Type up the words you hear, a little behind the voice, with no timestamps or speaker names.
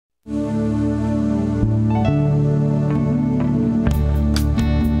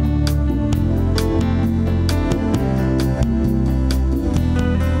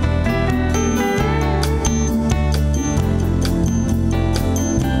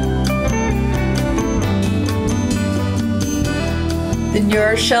New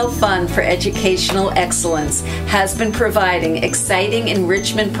Rochelle Fund for Educational Excellence has been providing exciting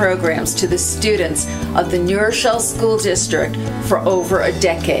enrichment programs to the students of the New Rochelle School District for over a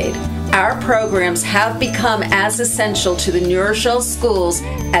decade. Our programs have become as essential to the New Rochelle schools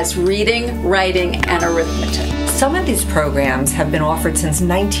as reading, writing, and arithmetic. Some of these programs have been offered since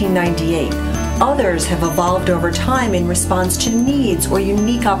 1998. Others have evolved over time in response to needs or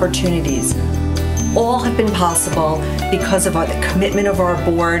unique opportunities. All have been possible because of the commitment of our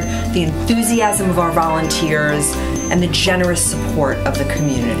board, the enthusiasm of our volunteers, and the generous support of the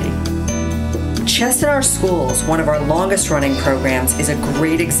community. Chess in Our Schools, one of our longest running programs, is a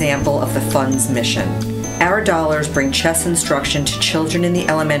great example of the Fund's mission. Our dollars bring chess instruction to children in the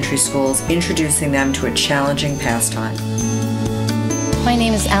elementary schools, introducing them to a challenging pastime. My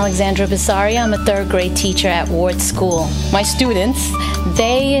name is Alexandra Bisaria. I'm a third grade teacher at Ward School. My students,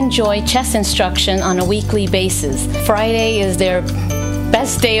 they enjoy chess instruction on a weekly basis. Friday is their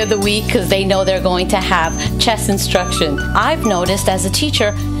best day of the week because they know they're going to have chess instruction. I've noticed as a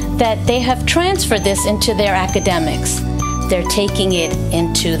teacher that they have transferred this into their academics. They're taking it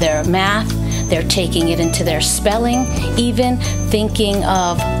into their math, they're taking it into their spelling, even thinking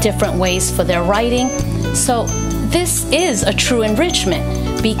of different ways for their writing. So this is a true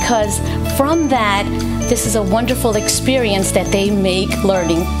enrichment because from that, this is a wonderful experience that they make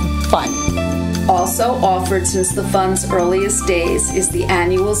learning fun. Also offered since the Fund's earliest days is the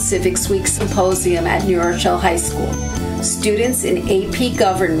annual Civics Week Symposium at New Rochelle High School. Students in AP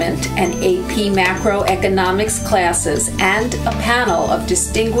Government and AP Macroeconomics classes and a panel of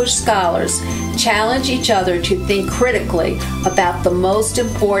distinguished scholars challenge each other to think critically about the most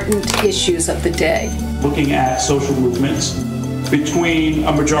important issues of the day. Looking at social movements between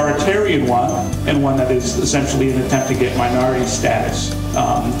a majoritarian one and one that is essentially an attempt to get minority status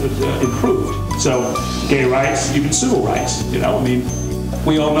improved. So gay rights, even civil rights,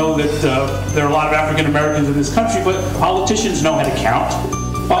 we all know that there are a lot of African Americans in this country, but politicians know how to count.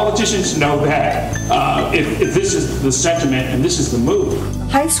 Politicians know that if this is the sentiment and this is the move.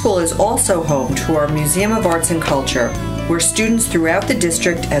 High school is also home to our Museum of Arts and Culture, where students throughout the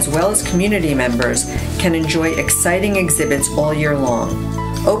district as well as community members can enjoy exciting exhibits all year long.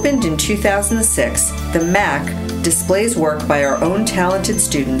 Opened in 2006, the MAC displays work by our own talented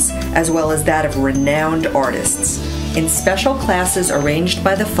students as well as that of renowned artists. In special classes arranged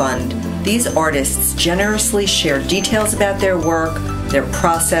by the Fund, these artists generously share details about their work, their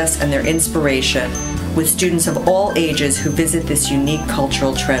process, and their inspiration with students of all ages who visit this unique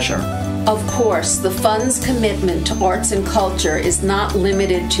cultural treasure. Of course, the Fund's commitment to arts and culture is not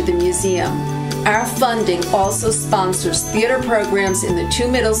limited to the museum. Our funding also sponsors theater programs in the 2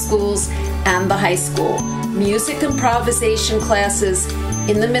 middle schools and the high school, music improvisation classes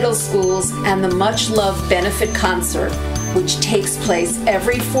in the middle schools, and the much-loved benefit concert, which takes place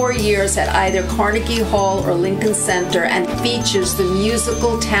every 4 years at either Carnegie Hall or Lincoln Center and features the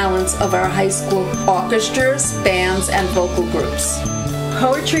musical talents of our high school orchestras, bands, and vocal groups.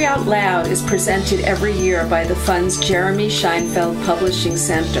 Poetry Out Loud is presented every year by the Fund's Jeremy Scheinfeld Publishing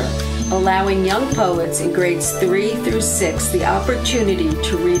Center, allowing young poets in grades 3 through 6 the opportunity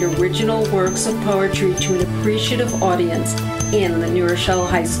to read original works of poetry to an appreciative audience in the New Rochelle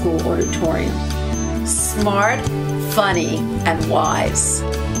High School auditorium. Smart, funny, and wise.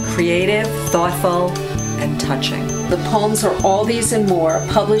 Creative, thoughtful, and touching. The poems are all these and more,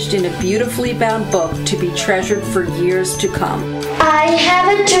 published in a beautifully bound book to be treasured for years to come. I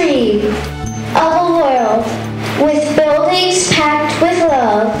have a dream of a world with buildings packed with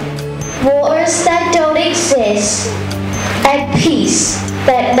love, wars that don't exist, and peace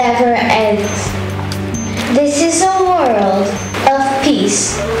that never ends. This is a world of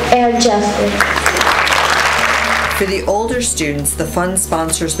peace and justice. For the older students, the Fund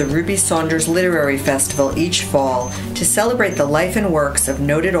sponsors the Ruby Saunders Literary Festival each fall to celebrate the life and works of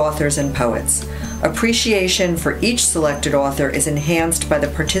noted authors and poets. Appreciation for each selected author is enhanced by the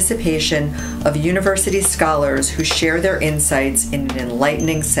participation of university scholars who share their insights in an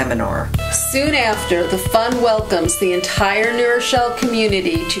enlightening seminar. Soon after, the Fund welcomes the entire New Rochelle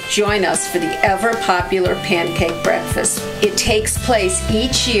community to join us for the ever-popular pancake breakfast. It takes place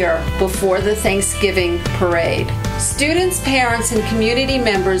each year before the Thanksgiving parade. Students, parents, and community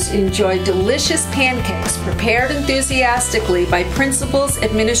members enjoy delicious pancakes prepared enthusiastically by principals,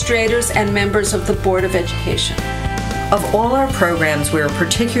 administrators, and members of the Board of Education. Of all our programs, we are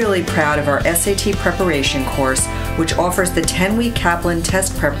particularly proud of our SAT preparation course, which offers the 10-week Kaplan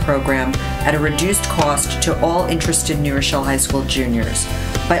Test Prep program at a reduced cost to all interested New Rochelle High School juniors.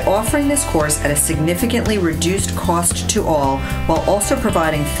 By offering this course at a significantly reduced cost to all, while also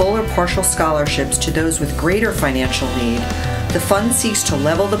providing full or partial scholarships to those with greater financial need, The fund seeks to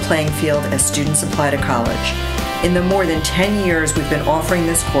level the playing field as students apply to college. In the more than 10 years we've been offering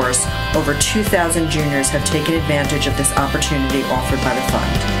this course, over 2,000 juniors have taken advantage of this opportunity offered by the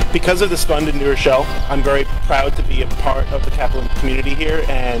fund. Because of this fund in New Rochelle, I'm very proud to be a part of the Kaplan community here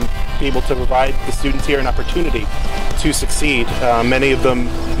and be able to provide the students here an opportunity to succeed. Many of them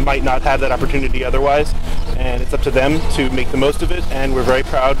might not have that opportunity otherwise, and it's up to them to make the most of it, and we're very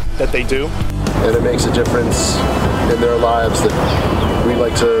proud that they do. And it makes a difference in their lives that we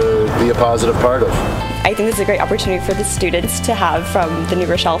like to be a positive part of. I think this is a great opportunity for the students to have from the New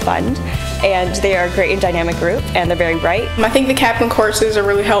Rochelle Fund, and they are a great and dynamic group, and they're very bright. I think the Kaplan courses are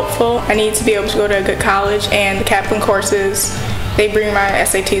really helpful. I need to be able to go to a good college, and the Kaplan courses, they bring my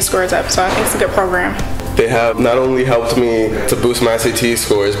SAT scores up, so I think it's a good program. They have not only helped me to boost my SAT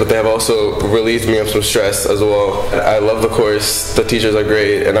scores, but they have also relieved me of some stress as well. I love the course, the teachers are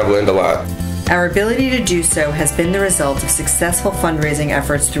great, and I've learned a lot. Our ability to do so has been the result of successful fundraising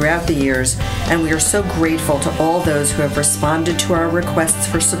efforts throughout the years, and we are so grateful to all those who have responded to our requests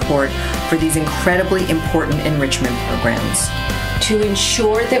for support for these incredibly important enrichment programs. To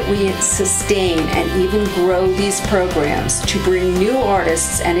ensure that we sustain and even grow these programs, to bring new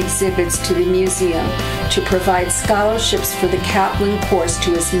artists and exhibits to the museum, to provide scholarships for the Kaplan course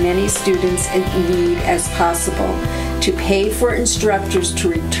to as many students in need as possible, to pay for instructors to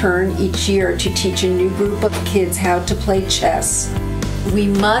return each year to teach a new group of kids how to play chess. We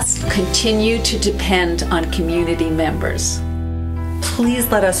must continue to depend on community members. Please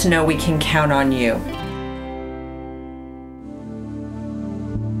let us know we can count on you.